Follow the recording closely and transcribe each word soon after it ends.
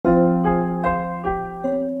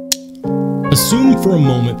Assume for a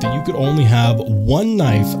moment that you could only have one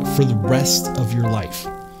knife for the rest of your life.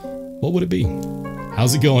 What would it be?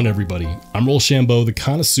 How's it going, everybody? I'm Rollshambo, the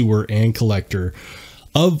connoisseur and collector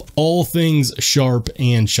of all things sharp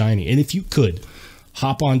and shiny. And if you could,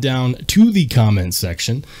 hop on down to the comment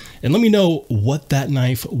section and let me know what that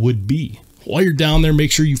knife would be. While you're down there,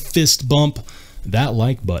 make sure you fist bump that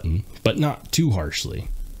like button, but not too harshly.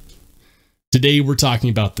 Today, we're talking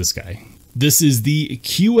about this guy. This is the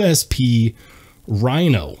QSP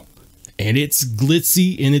Rhino, and it's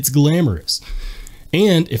glitzy and it's glamorous.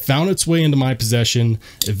 And it found its way into my possession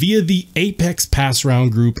via the Apex Pass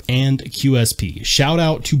Round Group and QSP. Shout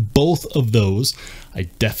out to both of those. I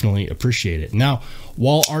definitely appreciate it. Now,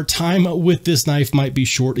 while our time with this knife might be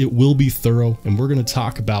short, it will be thorough, and we're going to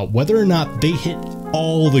talk about whether or not they hit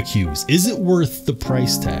all the Qs. Is it worth the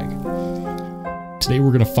price tag? Today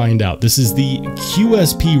we're going to find out. This is the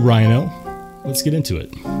QSP Rhino. Let's get into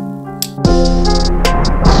it.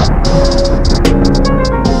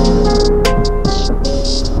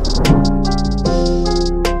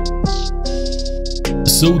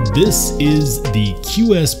 So this is the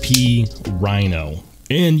QSP Rhino.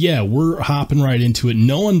 And yeah, we're hopping right into it.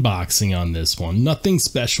 No unboxing on this one. Nothing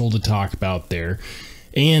special to talk about there.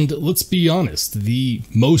 And let's be honest, the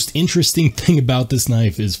most interesting thing about this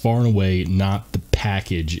knife is far and away not the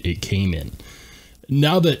package it came in.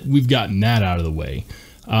 Now that we've gotten that out of the way,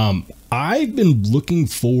 I've been looking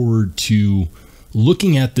forward to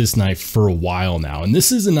looking at this knife for a while now. And this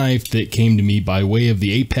is a knife that came to me by way of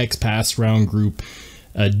the Apex Pass Round Group,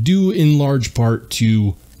 due in large part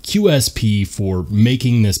to QSP for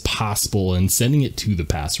making this possible and sending it to the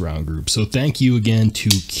Pass Round Group. So thank you again to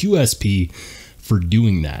QSP for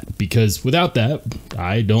doing that, because without that,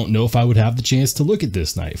 I don't know if I would have the chance to look at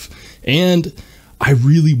this knife. And I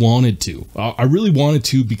really wanted to. I really wanted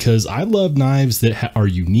to because I love knives that are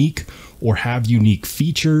unique or have unique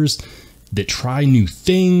features, that try new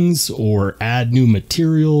things or add new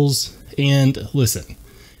materials. And listen,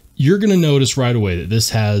 you're going to notice right away that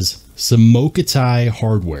this has some Mokatai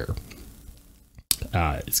hardware.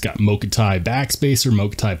 It's got Mokatai backspacer,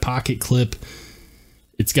 Mokatai pocket clip.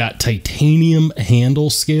 It's got titanium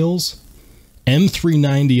handle scales,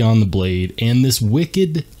 M390 on the blade, and this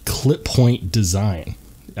wicked clip point design.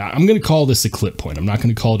 I'm going to call this a clip point. I'm not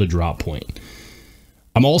going to call it a drop point.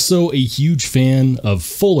 I'm also a huge fan of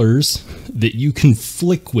fullers that you can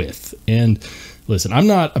flick with. And listen, I'm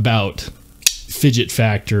not about fidget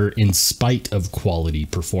factor in spite of quality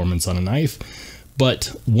performance on a knife,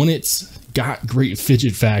 but when it's got great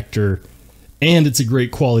fidget factor and it's a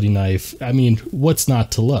great quality knife, I mean, what's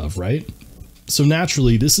not to love, right? So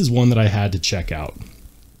naturally, this is one that I had to check out.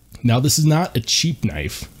 Now, this is not a cheap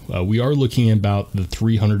knife. We are looking at about the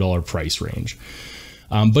 $300 price range.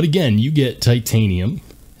 But again, you get titanium,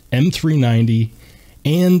 M390,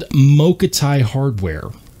 and Mokatai hardware.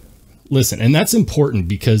 Listen, and that's important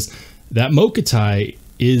because that Mokatai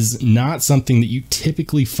is not something that you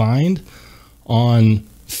typically find on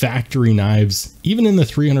factory knives, even in the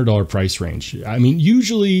 $300 price range. I mean,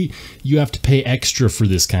 usually you have to pay extra for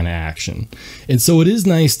this kind of action. And so it is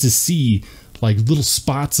nice to see like little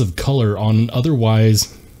spots of color on an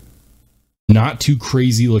otherwise not too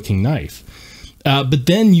crazy looking knife. But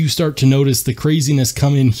then you start to notice the craziness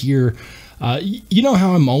come in here. You know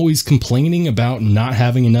how I'm always complaining about not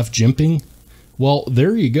having enough jimping? Well,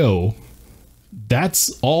 there you go.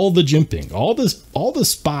 That's all the jimping, all the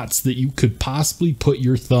spots that you could possibly put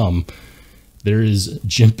your thumb. There is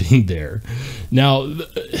jimping there. Now,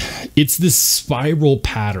 it's this spiral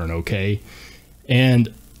pattern, okay?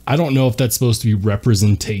 And I don't know if that's supposed to be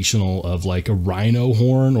representational of like a rhino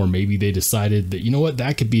horn, or maybe they decided that, you know what,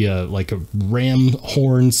 that could be like a ram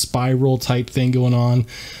horn spiral type thing going on.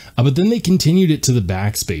 But then they continued it to the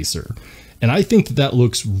backspacer. And I think that that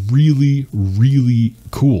looks really, really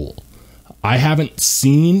cool. I haven't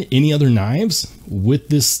seen any other knives with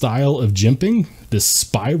this style of jimping, this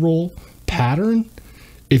spiral pattern.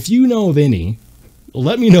 If you know of any,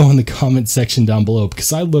 let me know in the comment section down below,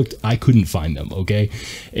 because I couldn't find them, okay?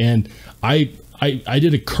 And I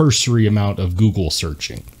did a cursory amount of Google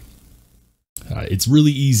searching. It's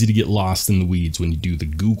really easy to get lost in the weeds when you do the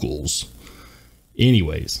Googles.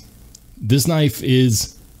 Anyways, this knife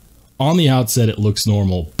is, on the outset, it looks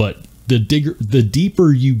normal, but the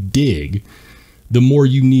deeper you dig, the more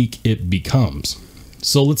unique it becomes.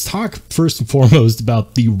 So let's talk first and foremost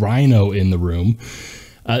about the Rhino in the room.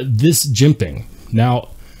 This jimping. Now,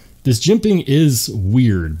 this jimping is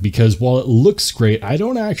weird because while it looks great, I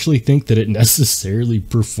don't actually think that it necessarily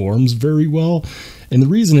performs very well. And the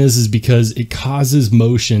reason is because it causes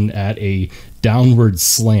motion at a downward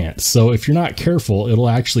slant. So if you're not careful, it'll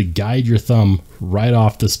actually guide your thumb right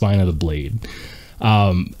off the spine of the blade.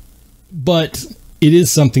 But it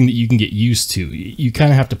is something that you can get used to. You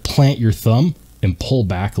kind of have to plant your thumb and pull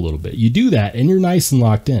back a little bit. You do that and you're nice and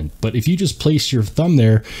locked in. But if you just place your thumb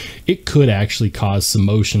there, it could actually cause some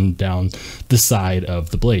motion down the side of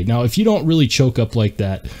the blade. Now, if you don't really choke up like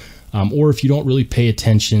that, or if you don't really pay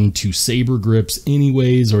attention to saber grips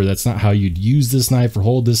anyways, or that's not how you'd use this knife or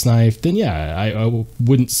hold this knife, then yeah, I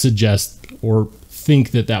wouldn't suggest or think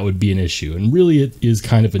that that would be an issue. And really it is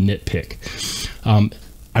kind of a nitpick.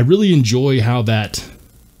 I really enjoy how that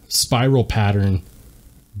spiral pattern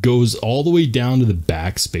goes all the way down to the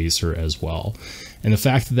back spacer as well. And the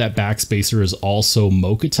fact that that back spacer is also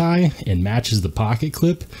mocha and matches the pocket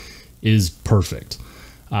clip is perfect.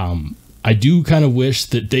 I do kind of wish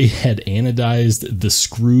that they had anodized the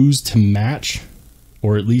screws to match,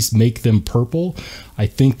 or at least make them purple. I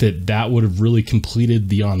think that that would have really completed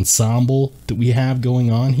the ensemble that we have going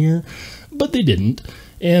on here, but they didn't,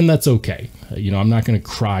 and that's okay. You know, I'm not going to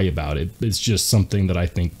cry about it. It's just something that I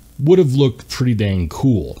think would have looked pretty dang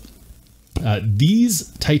cool.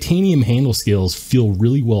 These titanium handle scales feel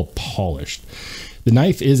really well polished. The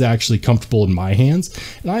knife is actually comfortable in my hands,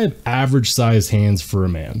 and I have average sized hands for a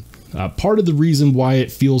man. Part of the reason why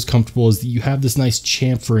it feels comfortable is that you have this nice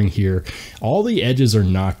chamfering here. All the edges are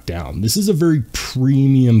knocked down. This is a very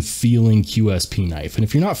premium feeling QSP knife. And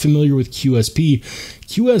if you're not familiar with QSP,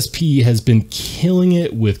 QSP has been killing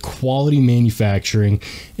it with quality manufacturing.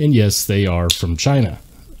 And yes, they are from China.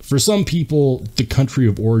 For some people, the country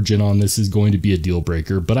of origin on this is going to be a deal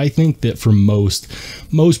breaker, but I think that for most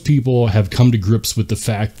people have come to grips with the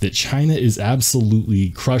fact that China is absolutely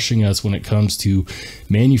crushing us when it comes to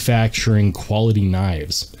manufacturing quality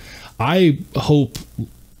knives. I hope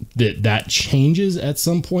that that changes at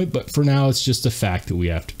some point, but for now, it's just a fact that we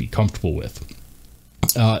have to be comfortable with.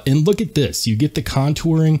 And look at this. You get the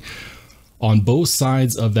contouring on both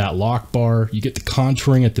sides of that lock bar. You get the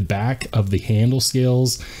contouring at the back of the handle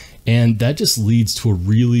scales, and that just leads to a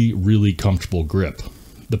really, really comfortable grip.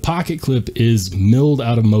 The pocket clip is milled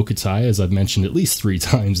out of mocha, as I've mentioned at least 3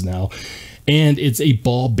 times now, and it's a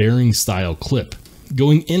ball bearing style clip.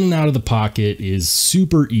 Going in and out of the pocket is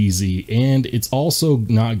super easy, and it's also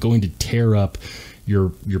not going to tear up your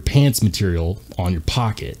pants material on your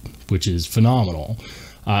pocket, which is phenomenal.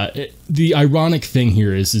 The ironic thing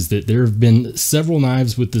here is that there have been several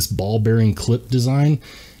knives with this ball bearing clip design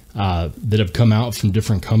that have come out from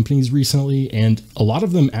different companies recently, and a lot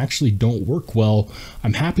of them actually don't work well.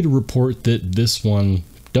 I'm happy to report that this one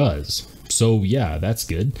does. So yeah, that's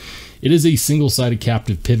good. It is a single-sided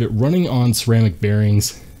captive pivot running on ceramic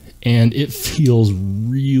bearings, and it feels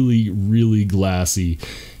really, really glassy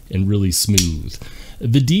and really smooth.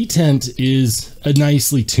 The detent is a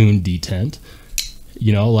nicely tuned detent.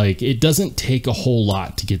 You know, like, it doesn't take a whole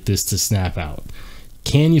lot to get this to snap out.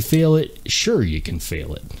 Can you fail it? Sure, you can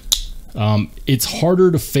fail it. It's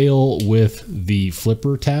harder to fail with the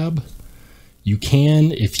flipper tab. You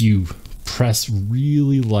can, if you press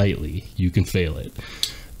really lightly, you can fail it.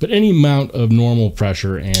 But any amount of normal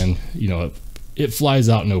pressure and, you know, it flies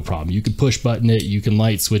out no problem. You can push button it, you can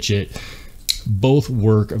light switch it. Both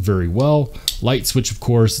work very well. Light switch, of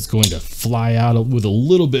course, it's going to fly out with a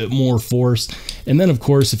little bit more force. And then, of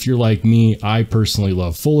course, if you're like me, I personally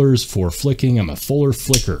love fullers for flicking. I'm a fuller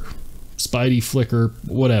flicker, Spidey flicker,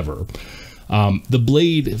 whatever. The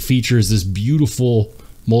blade features this beautiful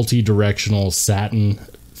multi-directional satin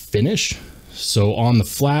finish. So on the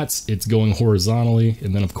flats, it's going horizontally.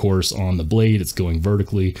 And then, of course, on the blade, it's going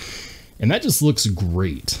vertically. And that just looks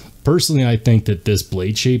great. Personally, I think that this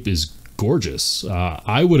blade shape is gorgeous.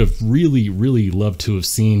 I would have really, really loved to have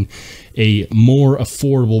seen a more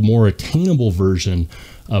affordable, more attainable version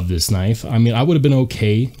of this knife. I mean, I would have been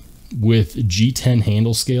okay with G10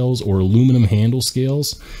 handle scales or aluminum handle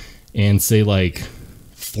scales and say like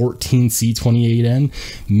 14C28N.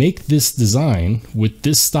 Make this design with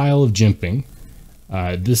this style of jimping,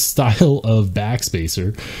 this style of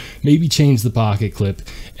backspacer, maybe change the pocket clip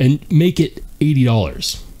and make it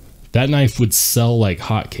 $80. That knife would sell like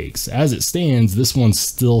hotcakes. As it stands, this one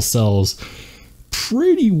still sells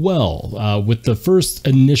pretty well. With the first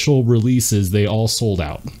initial releases, they all sold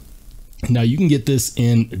out. Now you can get this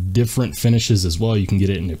in different finishes as well. You can get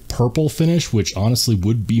it in a purple finish, which honestly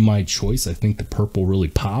would be my choice. I think the purple really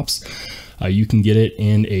pops. You can get it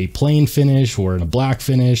in a plain finish or in a black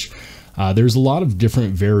finish. There's a lot of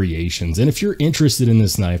different variations, and if you're interested in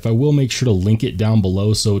this knife, I will make sure to link it down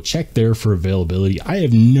below, so check there for availability. I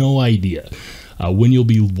have no idea when you'll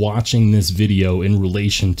be watching this video in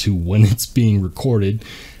relation to when it's being recorded,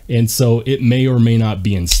 and so it may or may not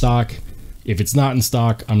be in stock. If it's not in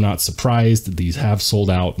stock, I'm not surprised. These have sold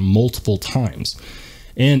out multiple times.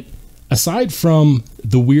 And aside from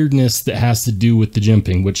the weirdness that has to do with the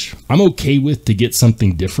jimping, which I'm okay with to get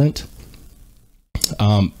something different,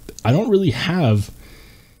 I don't really have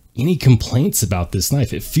any complaints about this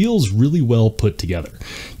knife. It feels really well put together.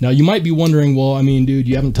 Now you might be wondering, well, I mean, dude,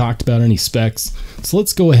 you haven't talked about any specs. So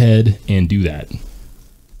let's go ahead and do that.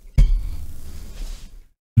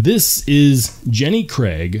 This is Jenny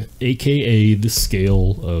Craig, aka the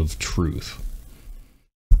Scale of Truth.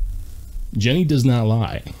 Jenny does not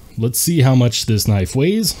lie. Let's see how much this knife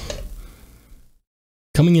weighs.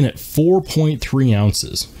 Coming in at 4.3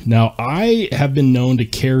 ounces. Now, I have been known to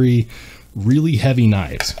carry really heavy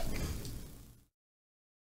knives,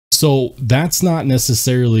 so that's not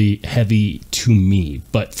necessarily heavy to me.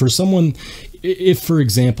 But for someone, if for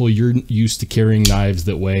example you're used to carrying knives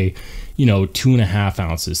that weigh, you know, 2.5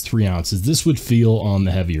 ounces, 3 ounces, this would feel on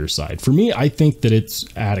the heavier side. For me, I think that it's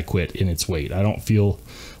adequate in its weight. I don't feel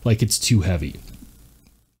like it's too heavy.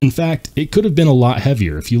 In fact, it could have been a lot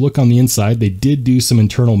heavier. If you look on the inside, they did do some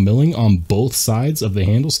internal milling on both sides of the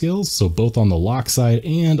handle scales, so both on the lock side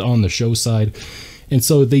and on the show side. And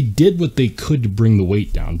so they did what they could to bring the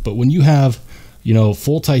weight down. But when you have, you know,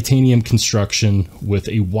 full titanium construction with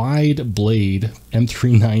a wide blade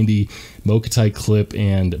M390 Mokatai clip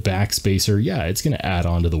and back spacer, yeah, it's going to add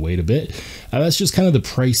on to the weight a bit. That's just kind of the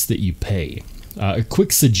price that you pay. A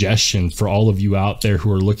quick suggestion for all of you out there who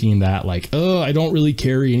are looking at that like, oh, I don't really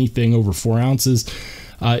carry anything over 4 ounces.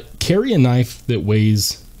 Carry a knife that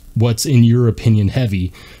weighs what's in your opinion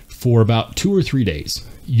heavy for about 2 or 3 days.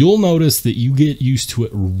 You'll notice that you get used to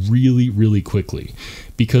it really, really quickly,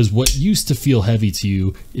 because what used to feel heavy to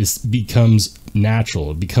you becomes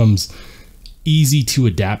natural. It becomes easy to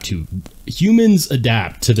adapt to. Humans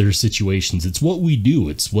adapt to their situations. It's what we do.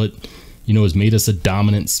 It's what, you know, has made us a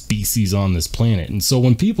dominant species on this planet. And so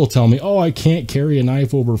when people tell me, oh, I can't carry a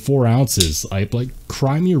knife over 4 ounces, I'm like,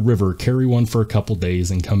 cry me a river, carry one for a couple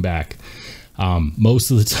days and come back.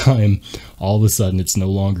 Most of the time, all of a sudden, it's no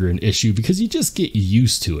longer an issue because you just get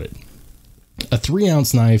used to it. A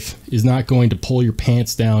 3-ounce knife is not going to pull your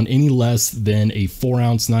pants down any less than a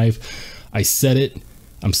 4-ounce knife. I said it,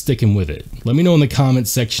 I'm sticking with it. Let me know in the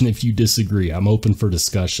comments section if you disagree. I'm open for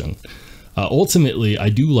discussion. Ultimately, I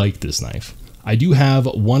do like this knife. I do have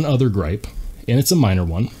one other gripe, and it's a minor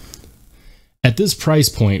one. At this price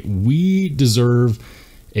point, we deserve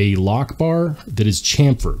a lock bar that is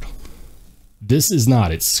chamfered. This is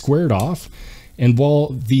not. It's squared off, and while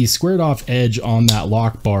the squared off edge on that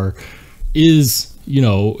lock bar is, you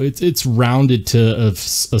know, it's rounded to a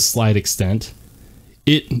slight extent,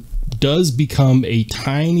 it does become a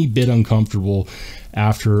tiny bit uncomfortable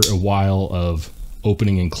after a while of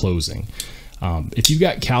opening and closing. If you've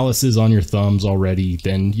got calluses on your thumbs already,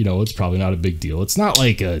 then, you know, it's probably not a big deal. It's not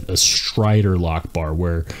like a Strider lock bar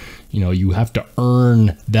where, you know, you have to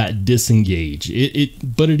earn that disengage.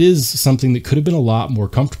 But it is something that could have been a lot more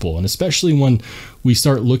comfortable. And especially when we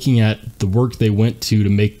start looking at the work they went to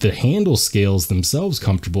make the handle scales themselves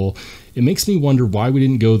comfortable, it makes me wonder why we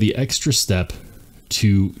didn't go the extra step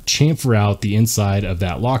to chamfer out the inside of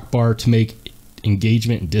that lock bar to make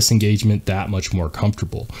engagement and disengagement that much more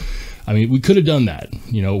comfortable. I mean, we could have done that.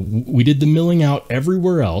 You know, we did the milling out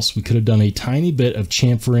everywhere else. We could have done a tiny bit of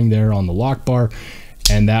chamfering there on the lock bar,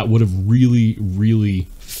 and that would have really, really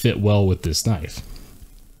fit well with this knife.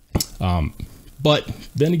 But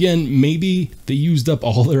then again, maybe they used up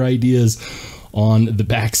all their ideas on the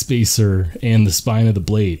back spacer and the spine of the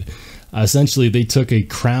blade. Essentially, they took a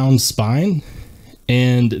crown spine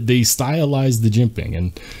and they stylized the jimping,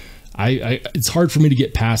 and it's hard for me to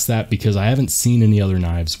get past that because I haven't seen any other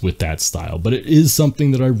knives with that style, but it is something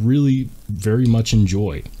that I really very much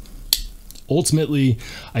enjoy. Ultimately,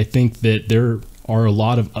 I think that there are a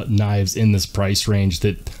lot of knives in this price range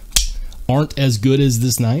that aren't as good as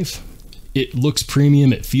this knife. It looks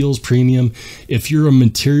premium, it feels premium. If you're a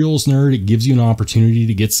materials nerd, it gives you an opportunity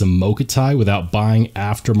to get some Mokatai without buying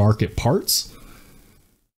aftermarket parts.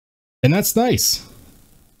 And that's nice.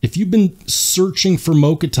 If you've been searching for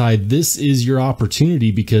Mokatai, this is your opportunity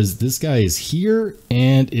because this guy is here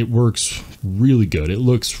and it works really good. It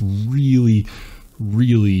looks really,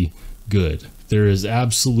 really good. There is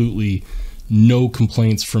absolutely no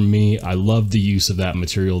complaints from me. I love the use of that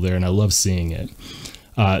material there and I love seeing it.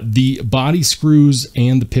 The body screws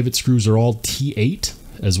and the pivot screws are all T8,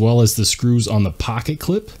 as well as the screws on the pocket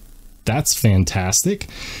clip. That's fantastic.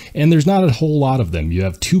 And there's not a whole lot of them. You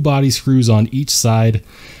have 2 body screws on each side.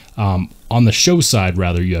 On the show side,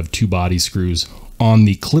 rather, you have 2 body screws. On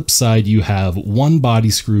the clip side, you have 1 body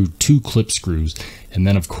screw, 2 clip screws, and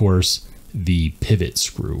then, of course, the pivot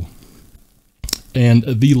screw. And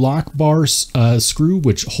the lock bar screw,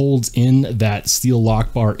 which holds in that steel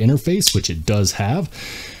lock bar interface, which it does have,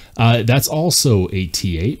 that's also a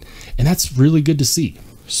T8, and that's really good to see.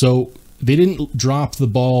 So they didn't drop the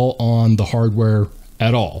ball on the hardware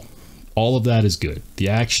at all. All of that is good. The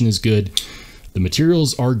action is good. The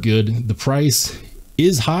materials are good. The price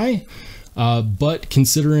is high, but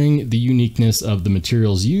considering the uniqueness of the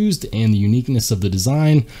materials used and the uniqueness of the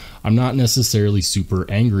design, I'm not necessarily super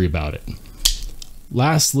angry about it.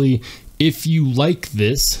 Lastly, if you like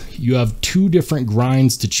this, you have two different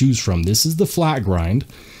grinds to choose from. This is the flat grind,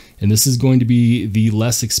 and this is going to be the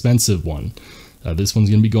less expensive one. This one's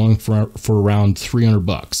going to be going for around 300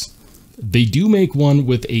 bucks. They do make one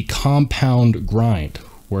with a compound grind,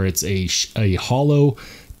 where it's a hollow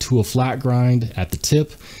to a flat grind at the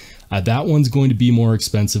tip. That one's going to be more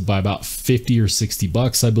expensive by about 50 or 60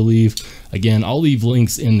 bucks, I believe. Again, I'll leave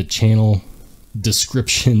links in the channel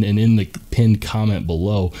description and in the pinned comment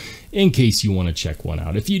below in case you want to check one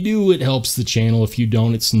out. If you do, it helps the channel. If you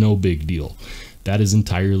don't, it's no big deal. That is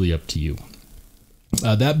entirely up to you.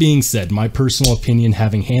 That being said, my personal opinion,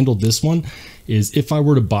 having handled this one, is if I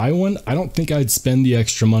were to buy one, I don't think I'd spend the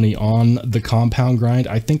extra money on the compound grind.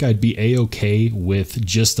 I think I'd be a-okay with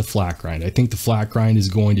just the flat grind. I think the flat grind is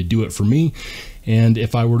going to do it for me, and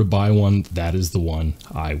if I were to buy one, that is the one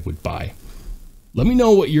I would buy. Let me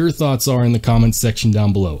know what your thoughts are in the comments section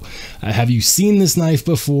down below. Have you seen this knife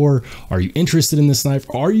before? Are you interested in this knife?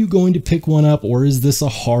 Are you going to pick one up, or is this a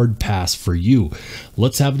hard pass for you?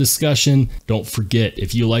 Let's have a discussion. Don't forget,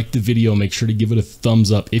 if you liked the video, make sure to give it a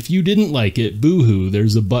thumbs up. If you didn't like it, boo-hoo,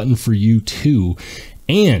 there's a button for you too.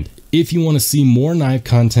 And if you want to see more knife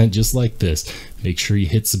content just like this, make sure you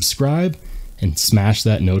hit subscribe and smash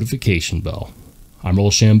that notification bell. I'm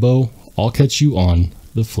Rollshambo. I'll catch you on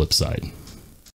the flip side.